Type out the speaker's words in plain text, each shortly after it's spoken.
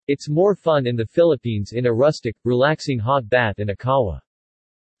It's more fun in the Philippines in a rustic, relaxing hot bath in a kawa.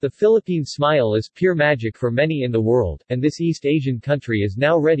 The Philippine smile is pure magic for many in the world, and this East Asian country is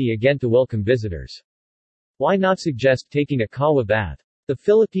now ready again to welcome visitors. Why not suggest taking a kawa bath? The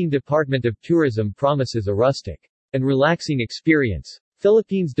Philippine Department of Tourism promises a rustic and relaxing experience.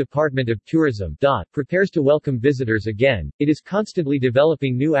 Philippines Department of Tourism prepares to welcome visitors again. It is constantly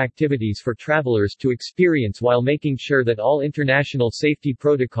developing new activities for travelers to experience while making sure that all international safety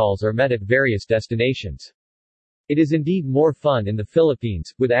protocols are met at various destinations. It is indeed more fun in the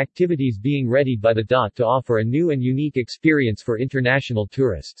Philippines, with activities being readied by the to offer a new and unique experience for international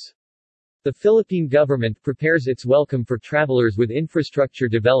tourists. The Philippine government prepares its welcome for travelers with infrastructure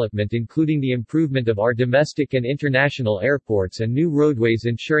development, including the improvement of our domestic and international airports and new roadways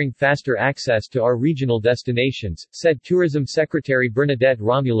ensuring faster access to our regional destinations, said Tourism Secretary Bernadette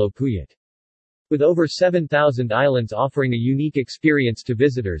Romulo Puyat. With over 7,000 islands offering a unique experience to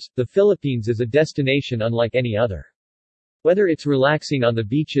visitors, the Philippines is a destination unlike any other. Whether it's relaxing on the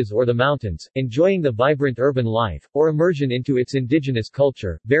beaches or the mountains, enjoying the vibrant urban life, or immersion into its indigenous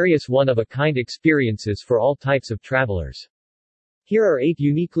culture, various one-of-a-kind experiences for all types of travelers. Here are 8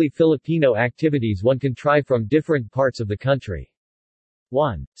 uniquely Filipino activities one can try from different parts of the country.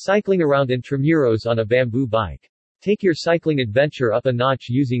 1. Cycling around Intramuros on a bamboo bike. Take your cycling adventure up a notch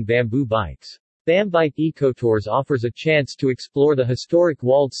using bamboo bikes. Bambike Ecotours offers a chance to explore the historic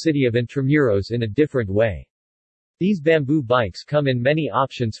walled city of Intramuros in a different way. These bamboo bikes come in many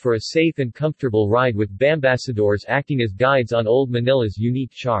options for a safe and comfortable ride, with Bambasadors acting as guides on Old Manila's unique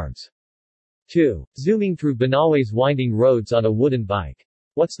charms. 2. Zooming through Banawe's winding roads on a wooden bike.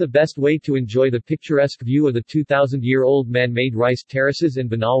 What's the best way to enjoy the picturesque view of the 2,000-year-old man-made rice terraces in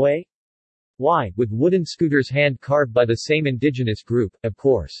Banawe? Why, with wooden scooters hand-carved by the same indigenous group, of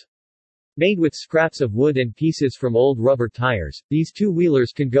course. Made with scraps of wood and pieces from old rubber tires, these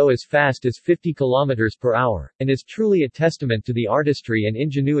two-wheelers can go as fast as 50 km per hour, and is truly a testament to the artistry and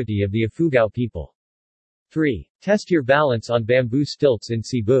ingenuity of the Ifugao people. 3. Test your balance on bamboo stilts in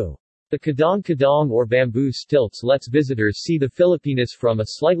Cebu. The kadong-kadong or bamboo stilts lets visitors see the Filipinas from a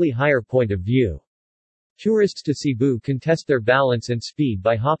slightly higher point of view. Tourists to Cebu can test their balance and speed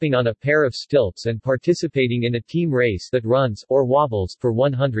by hopping on a pair of stilts and participating in a team race that runs, or wobbles, for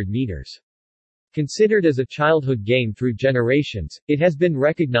 100 meters. Considered as a childhood game through generations, it has been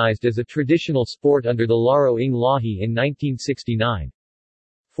recognized as a traditional sport under the Laro ng Lahi in 1969.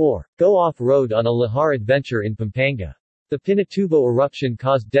 4. Go off-road on a lahar adventure in Pampanga. The Pinatubo eruption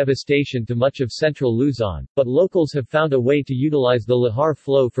caused devastation to much of central Luzon, but locals have found a way to utilize the lahar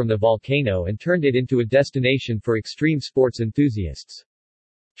flow from the volcano and turned it into a destination for extreme sports enthusiasts.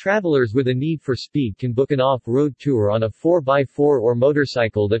 Travelers with a need for speed can book an off-road tour on a 4x4 or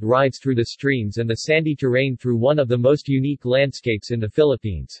motorcycle that rides through the streams and the sandy terrain through one of the most unique landscapes in the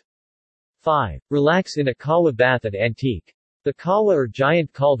Philippines. 5. Relax in a kawa bath at Antique. The kawa or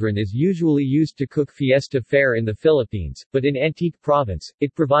giant cauldron is usually used to cook fiesta fare in the Philippines, but in Antique Province,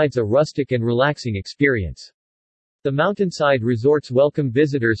 it provides a rustic and relaxing experience. The mountainside resorts welcome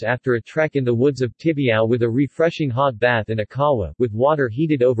visitors after a trek in the woods of Tibiao with a refreshing hot bath in a kawa, with water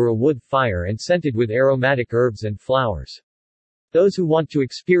heated over a wood fire and scented with aromatic herbs and flowers. Those who want to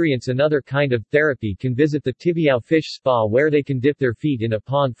experience another kind of therapy can visit the Tibiao Fish Spa, where they can dip their feet in a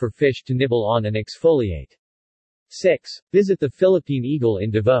pond for fish to nibble on and exfoliate. 6. Visit the Philippine Eagle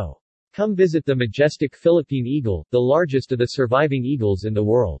in Davao. Come visit the majestic Philippine eagle, the largest of the surviving eagles in the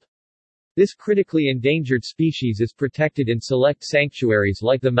world. This critically endangered species is protected in select sanctuaries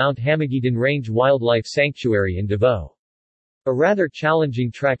like the Mount Hamiguitan Range Wildlife Sanctuary in Davao. A rather challenging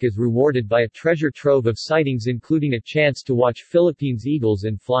trek is rewarded by a treasure trove of sightings, including a chance to watch Philippines eagles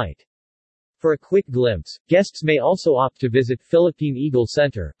in flight. For a quick glimpse, guests may also opt to visit Philippine Eagle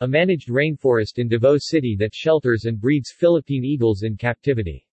Center, a managed rainforest in Davao City that shelters and breeds Philippine eagles in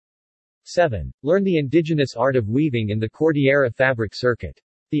captivity. 7. Learn the indigenous art of weaving in the Cordillera Fabric Circuit.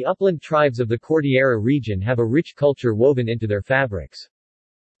 The upland tribes of the Cordillera region have a rich culture woven into their fabrics.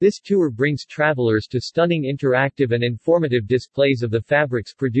 This tour brings travelers to stunning interactive and informative displays of the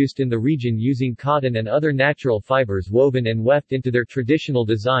fabrics produced in the region using cotton and other natural fibers woven and weft into their traditional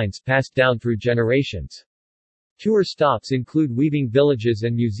designs passed down through generations. Tour stops include weaving villages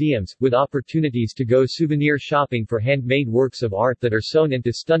and museums, with opportunities to go souvenir shopping for handmade works of art that are sewn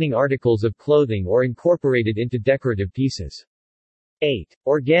into stunning articles of clothing or incorporated into decorative pieces. 8.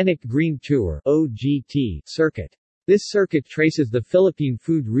 Organic Green Tour (OGT) Circuit. This circuit traces the Philippine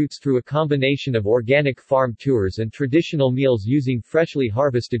food routes through a combination of organic farm tours and traditional meals using freshly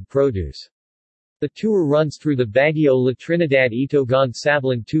harvested produce. The tour runs through the Baguio La Trinidad Itogon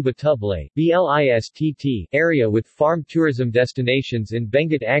Sablan Tuba Tublay BLISTT area with farm tourism destinations in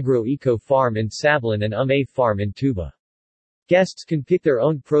Benguet Agro Eco Farm in Sablan and A Farm in Tuba. Guests can pick their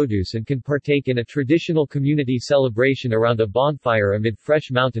own produce and can partake in a traditional community celebration around a bonfire amid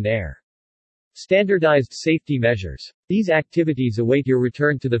fresh mountain air. Standardized safety measures. These activities await your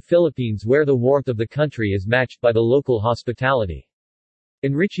return to the Philippines, where the warmth of the country is matched by the local hospitality.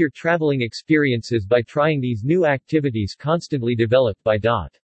 Enrich your traveling experiences by trying these new activities constantly developed by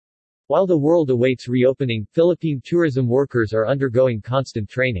DOT. While the world awaits reopening, Philippine tourism workers are undergoing constant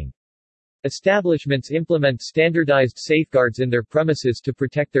training. Establishments implement standardized safeguards in their premises to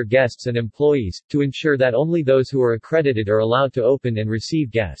protect their guests and employees, to ensure that only those who are accredited are allowed to open and receive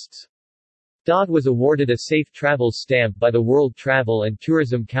guests. DOT was awarded a Safe Travels stamp by the World Travel and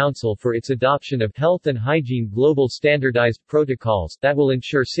Tourism Council for its adoption of health and hygiene global standardized protocols that will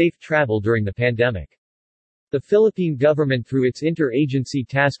ensure safe travel during the pandemic. The Philippine government, through its Interagency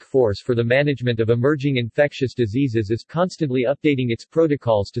Task Force for the Management of Emerging Infectious Diseases, is constantly updating its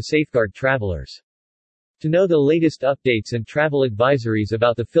protocols to safeguard travelers. To know the latest updates and travel advisories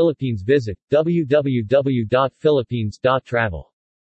about the Philippines, visit www.philippines.travel.